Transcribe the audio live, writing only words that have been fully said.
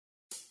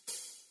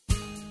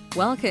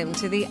Welcome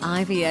to the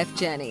IVF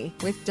Journey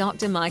with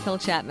Dr. Michael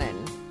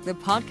Chapman, the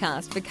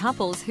podcast for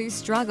couples who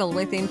struggle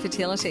with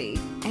infertility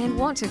and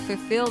want to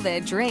fulfill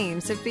their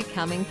dreams of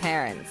becoming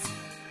parents.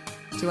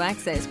 To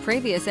access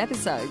previous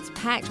episodes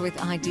packed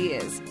with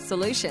ideas,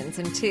 solutions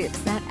and tips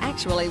that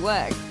actually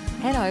work,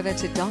 head over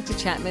to Dr.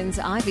 Chapman's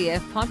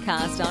IVF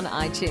podcast on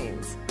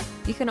iTunes.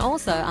 You can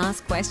also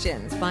ask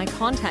questions by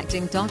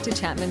contacting Dr.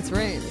 Chapman's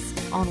rooms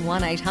on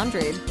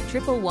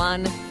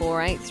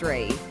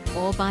 1-800-111-483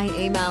 or by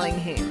emailing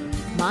him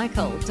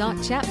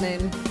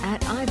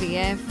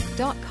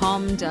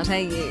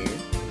michael.chapman@ivf.com.au.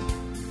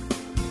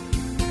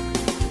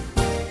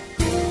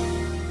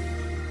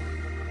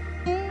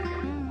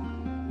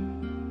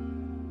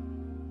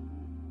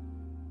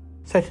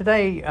 So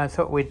today I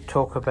thought we'd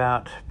talk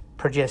about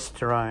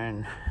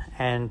progesterone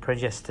and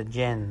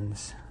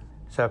progestogens.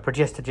 So a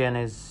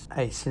progestogen is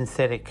a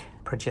synthetic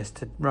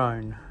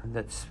progesterone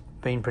that's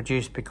been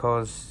produced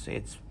because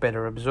it's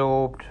better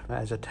absorbed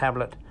as a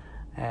tablet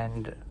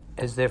and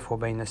has therefore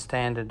been the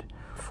standard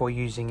for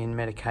using in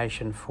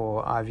medication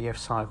for IVF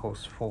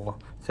cycles for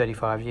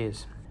 35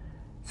 years.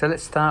 So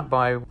let's start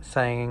by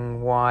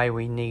saying why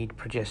we need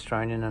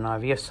progesterone in an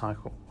IVF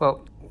cycle.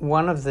 Well,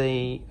 one of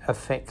the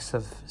effects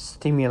of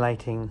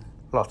stimulating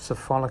lots of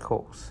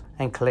follicles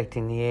and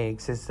collecting the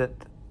eggs is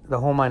that the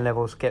hormone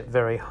levels get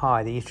very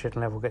high, the estrogen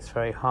level gets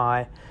very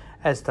high,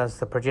 as does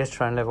the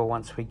progesterone level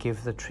once we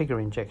give the trigger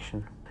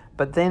injection.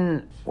 But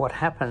then what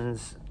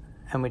happens,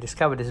 and we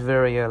discovered this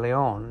very early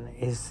on,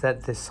 is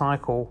that the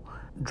cycle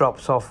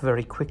drops off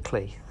very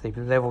quickly. The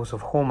levels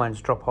of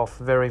hormones drop off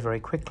very, very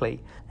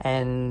quickly,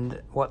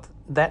 and what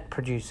that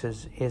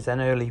produces is an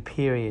early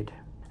period.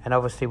 And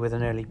obviously with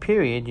an early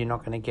period, you're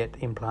not going to get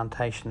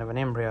implantation of an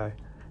embryo.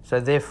 So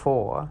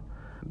therefore,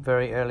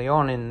 very early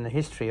on in the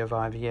history of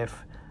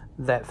IVF,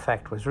 that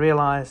fact was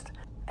realised.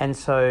 And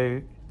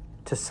so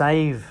to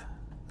save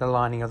the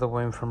lining of the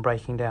womb from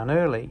breaking down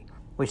early,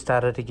 we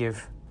started to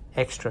give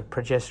extra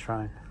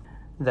progesterone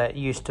that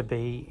used to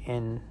be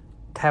in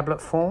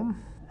tablet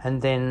form,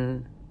 and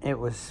then it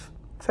was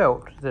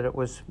felt that it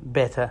was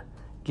better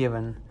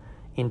given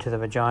into the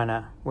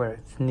vagina where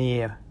it's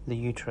near the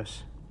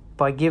uterus.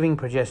 By giving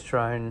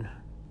progesterone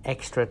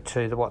extra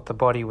to what the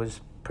body was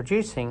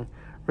producing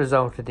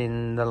resulted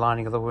in the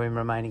lining of the womb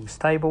remaining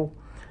stable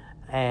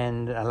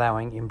and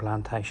allowing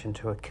implantation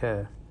to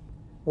occur.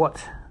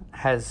 What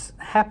has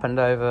happened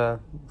over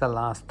the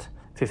last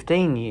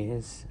 15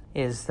 years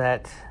is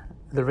that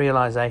the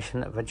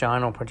realisation that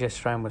vaginal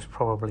progesterone was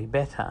probably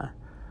better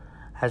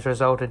has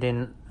resulted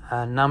in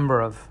a number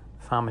of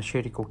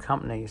pharmaceutical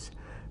companies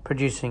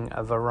producing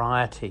a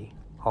variety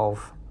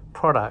of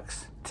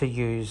products to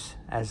use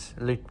as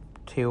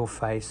luteal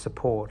phase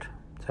support.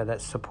 So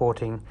that's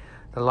supporting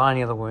the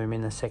lining of the womb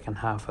in the second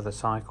half of the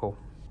cycle.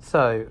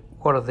 So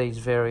what are these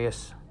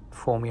various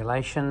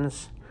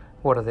formulations?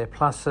 What are their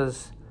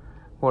pluses?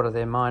 What are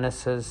their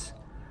minuses?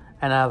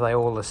 And are they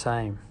all the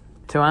same?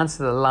 To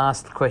answer the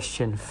last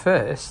question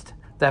first,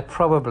 they're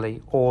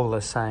probably all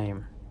the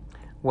same.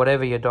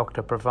 Whatever your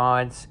doctor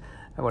provides,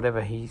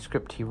 whatever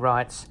script he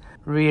writes,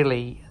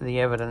 really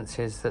the evidence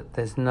is that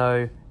there's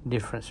no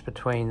difference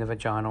between the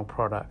vaginal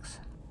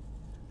products.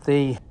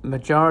 The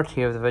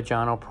majority of the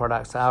vaginal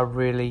products are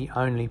really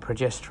only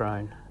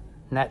progesterone,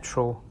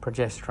 natural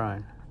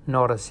progesterone,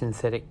 not a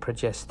synthetic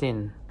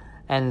progestin,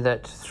 and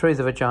that through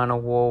the vaginal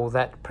wall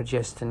that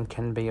progestin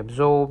can be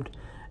absorbed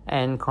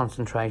and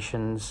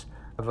concentrations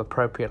of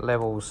appropriate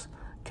levels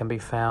can be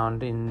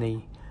found in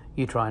the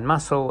uterine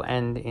muscle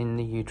and in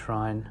the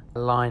uterine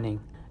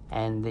lining,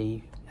 and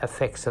the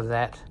effects of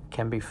that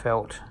can be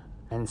felt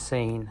and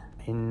seen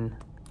in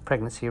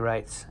pregnancy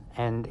rates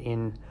and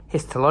in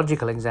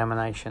histological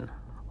examination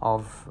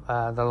of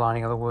the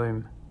lining of the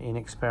womb in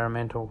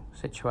experimental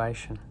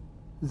situation.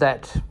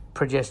 That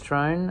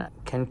progesterone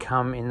can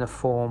come in the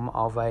form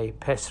of a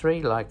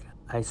pessary, like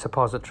a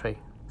suppository,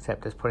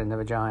 except it's put in the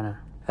vagina.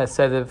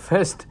 So the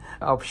first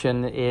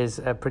option is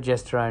a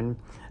progesterone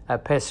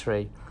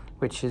pessary,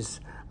 which is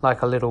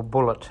like a little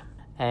bullet,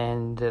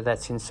 and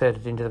that's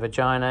inserted into the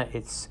vagina.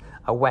 It's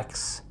a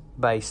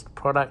wax-based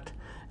product,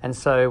 and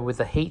so with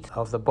the heat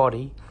of the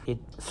body, it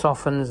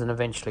softens and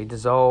eventually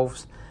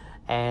dissolves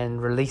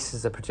and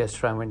releases the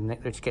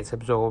progesterone, which gets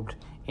absorbed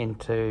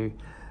into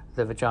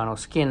the vaginal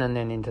skin and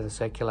then into the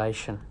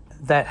circulation.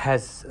 That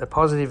has a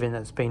positive in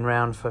that it's been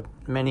around for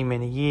many,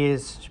 many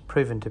years,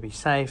 proven to be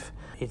safe.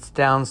 Its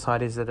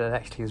downside is that it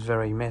actually is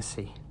very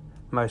messy.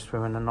 Most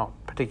women are not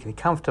particularly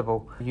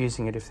comfortable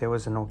using it if there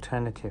was an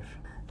alternative.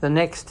 The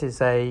next is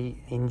a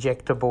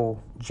injectable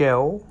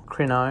gel,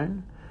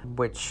 crinone,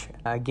 which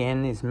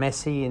again is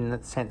messy in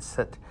the sense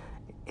that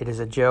it is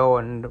a gel,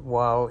 and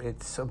while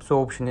its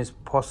absorption is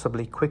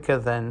possibly quicker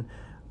than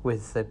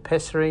with the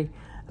pessary,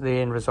 the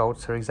end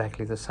results are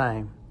exactly the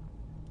same.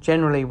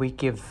 Generally, we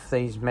give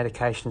these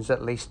medications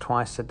at least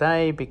twice a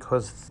day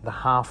because the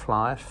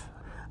half-life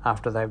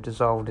after they've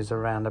dissolved is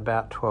around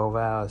about 12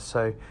 hours.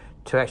 So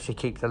to actually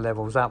keep the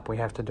levels up, we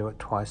have to do it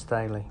twice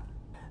daily.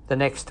 The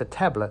next are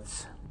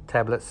tablets.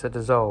 tablets that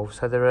dissolve.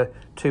 So there are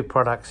two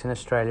products in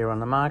Australia on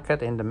the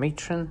market,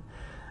 endometrin,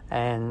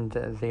 and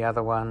the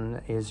other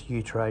one is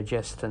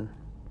uterogestin.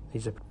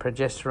 These are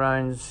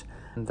progesterones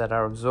that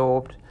are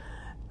absorbed.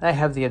 They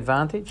have the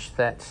advantage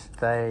that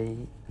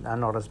they are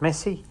not as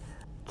messy.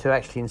 To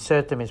actually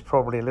insert them is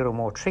probably a little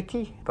more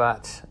tricky,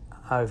 but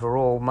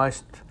overall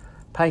most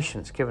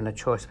patients, given a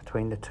choice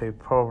between the two,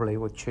 probably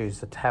would choose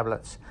the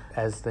tablets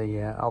as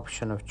the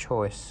option of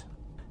choice.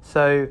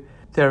 So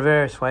there are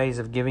various ways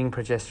of giving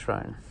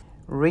progesterone.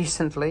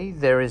 Recently,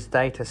 there is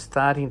data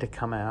starting to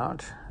come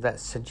out that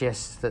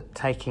suggests that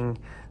taking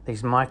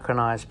these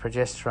micronized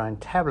progesterone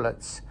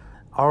tablets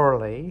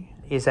orally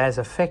is as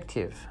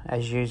effective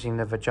as using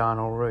the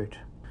vaginal route.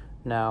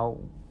 Now,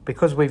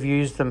 because we've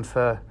used them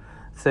for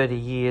 30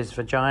 years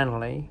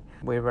vaginally,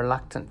 we're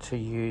reluctant to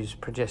use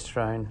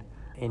progesterone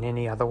in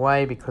any other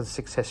way because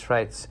success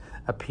rates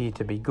appear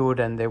to be good,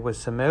 and there was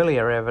some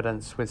earlier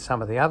evidence with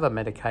some of the other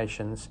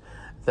medications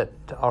that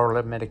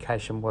oral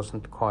medication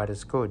wasn't quite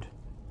as good.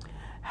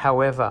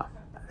 However,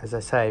 as I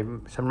say,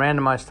 some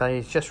randomized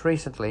studies just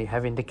recently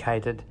have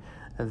indicated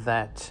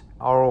that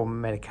oral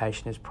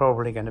medication is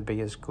probably going to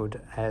be as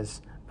good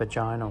as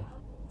vaginal.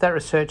 That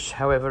research,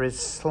 however, is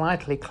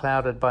slightly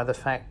clouded by the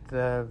fact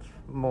of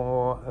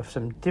more of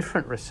some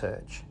different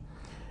research,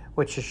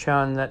 which has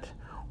shown that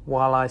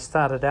while I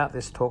started out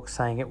this talk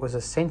saying it was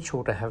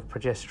essential to have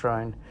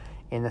progesterone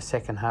in the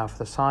second half of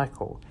the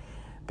cycle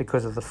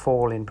because of the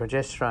fall in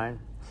progesterone,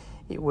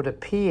 it would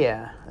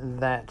appear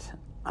that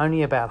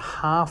only about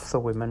half the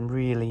women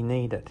really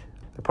need it.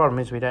 The problem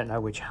is we don't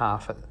know which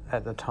half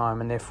at the time,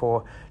 and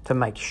therefore to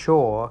make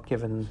sure,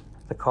 given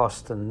the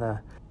cost and the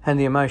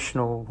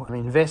emotional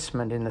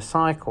investment in the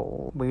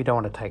cycle, we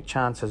don't want to take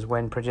chances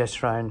when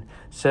progesterone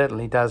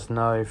certainly does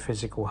no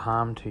physical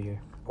harm to you,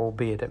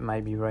 albeit it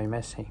may be very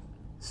messy.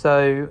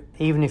 So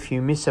even if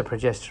you miss a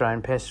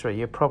progesterone pessary,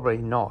 you're probably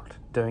not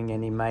doing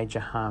any major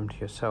harm to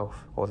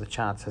yourself or the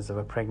chances of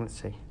a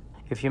pregnancy.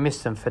 If you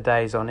miss them for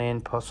days on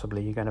end,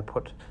 possibly you're going to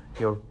put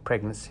your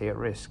pregnancy at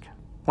risk.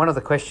 One of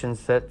the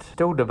questions that's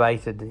still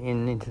debated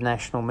in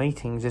international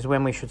meetings is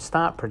when we should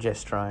start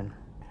progesterone.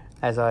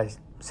 As I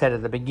said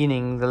at the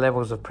beginning, the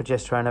levels of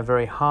progesterone are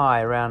very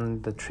high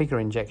around the trigger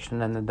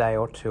injection and the day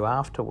or two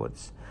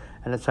afterwards.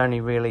 And it's only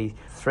really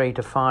 3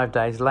 to 5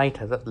 days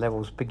later that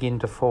levels begin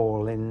to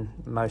fall in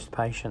most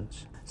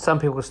patients. Some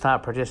people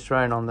start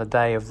progesterone on the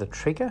day of the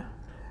trigger.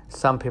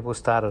 Some people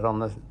start it on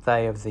the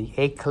day of the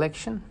egg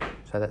collection,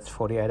 so that's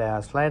 48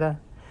 hours later.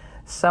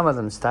 Some of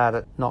them start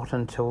it not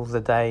until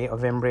the day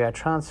of embryo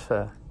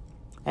transfer.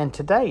 And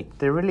to date,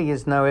 there really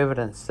is no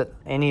evidence that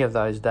any of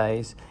those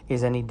days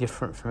is any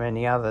different from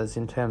any others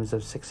in terms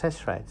of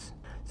success rates.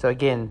 So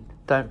again,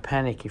 don't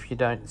panic if you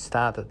don't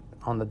start it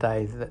on the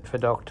day that the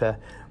doctor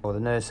or the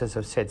nurses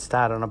have said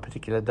start on a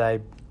particular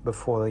day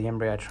before the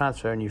embryo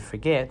transfer and you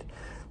forget.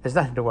 There's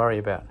nothing to worry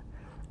about.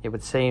 It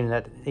would seem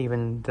that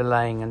even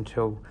delaying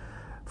until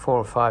 4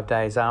 or 5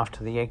 days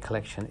after the egg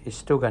collection is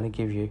still going to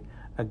give you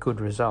a good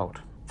result.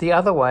 The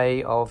other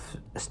way of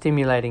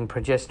stimulating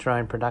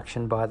progesterone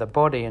production by the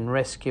body and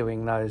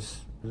rescuing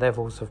those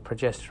levels of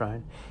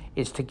progesterone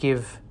is to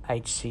give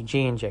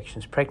HCG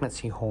injections,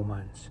 pregnancy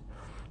hormones.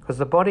 Because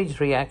the body's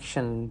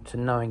reaction to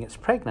knowing it's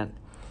pregnant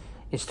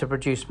is to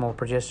produce more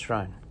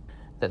progesterone,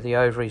 that the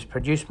ovaries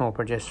produce more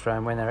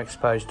progesterone when they're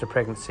exposed to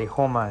pregnancy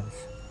hormones.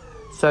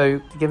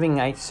 So giving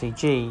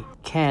HCG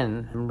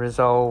can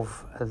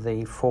resolve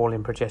the fall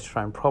in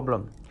progesterone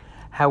problem.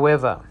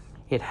 However,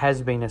 it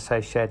has been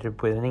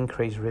associated with an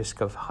increased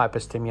risk of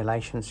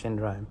hyperstimulation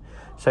syndrome,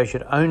 so it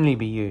should only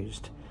be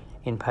used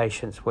in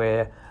patients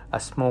where a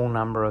small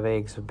number of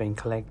eggs have been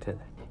collected.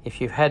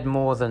 If you've had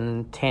more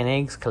than 10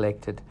 eggs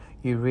collected,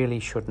 you really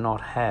should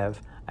not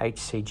have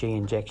HCG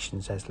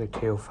injections as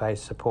luteal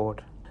phase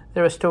support.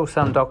 There are still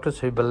some doctors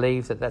who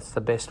believe that that's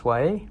the best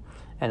way,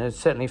 and it's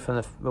certainly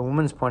from the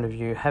woman's point of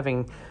view,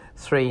 having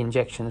 3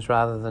 injections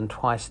rather than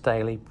twice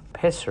daily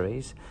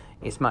pessaries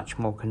is much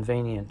more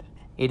convenient.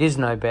 It is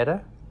no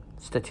better.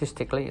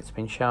 Statistically, it's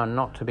been shown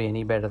not to be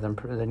any better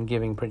than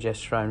giving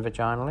progesterone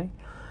vaginally,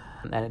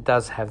 and it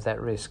does have that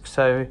risk.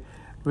 So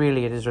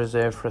really it is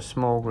reserved for a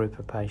small group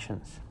of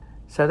patients.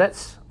 So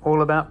that's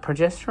all about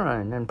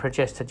progesterone and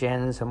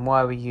progestogens and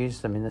why we use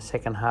them in the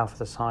second half of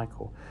the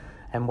cycle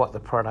and what the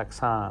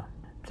products are.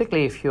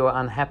 Particularly if you're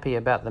unhappy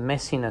about the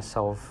messiness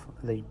of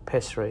the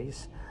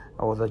pessaries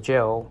or the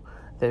gel,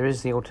 there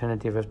is the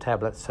alternative of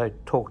tablets, so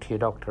talk to your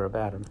doctor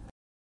about them.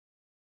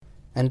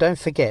 And don't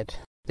forget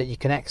that you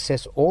can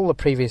access all the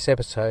previous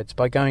episodes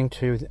by going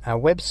to our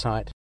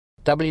website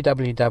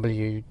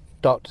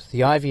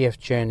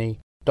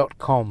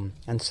www.theivfjourney.com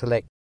and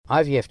select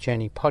IVF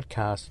Journey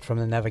Podcast from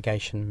the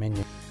navigation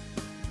menu.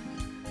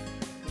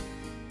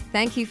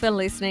 Thank you for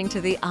listening to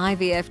the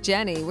IVF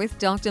Journey with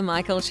Dr.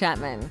 Michael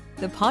Chapman,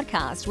 the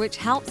podcast which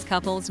helps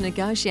couples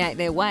negotiate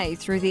their way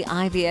through the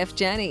IVF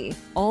journey,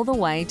 all the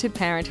way to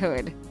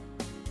parenthood.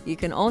 You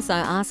can also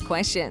ask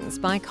questions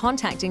by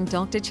contacting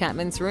Dr.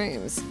 Chapman's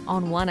rooms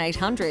on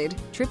 1800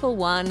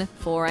 111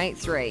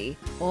 483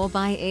 or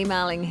by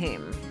emailing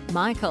him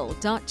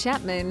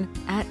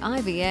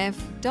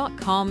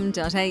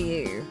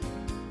michael.chapman@ivf.com.au.